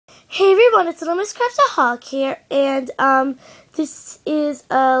Hey everyone, it's littlemscraftaholic here, and this is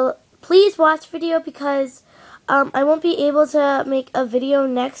a please watch video because I won't be able to make a video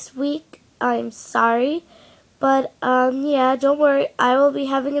next week. I'm sorry, but yeah, don't worry, I will be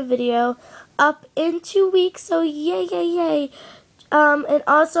having a video up in 2 weeks. So yay, yay, yay! And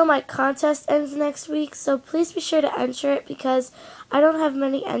also my contest ends next week, so please be sure to enter it because I don't have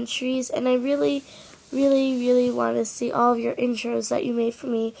many entries, and I really want to see all of your intros that you made for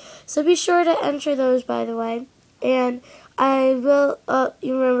me. So be sure to enter those, by the way. And I will,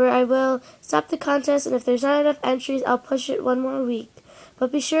 you remember, I will stop the contest, and if there's not enough entries, I'll push it one more week.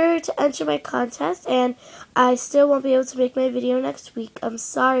 But be sure to enter my contest, and I still won't be able to make my video next week. I'm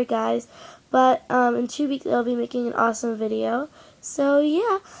sorry, guys. But in 2 weeks, I'll be making an awesome video. So,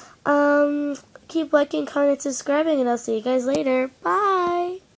 yeah. Keep liking, commenting, subscribing, and I'll see you guys later. Bye!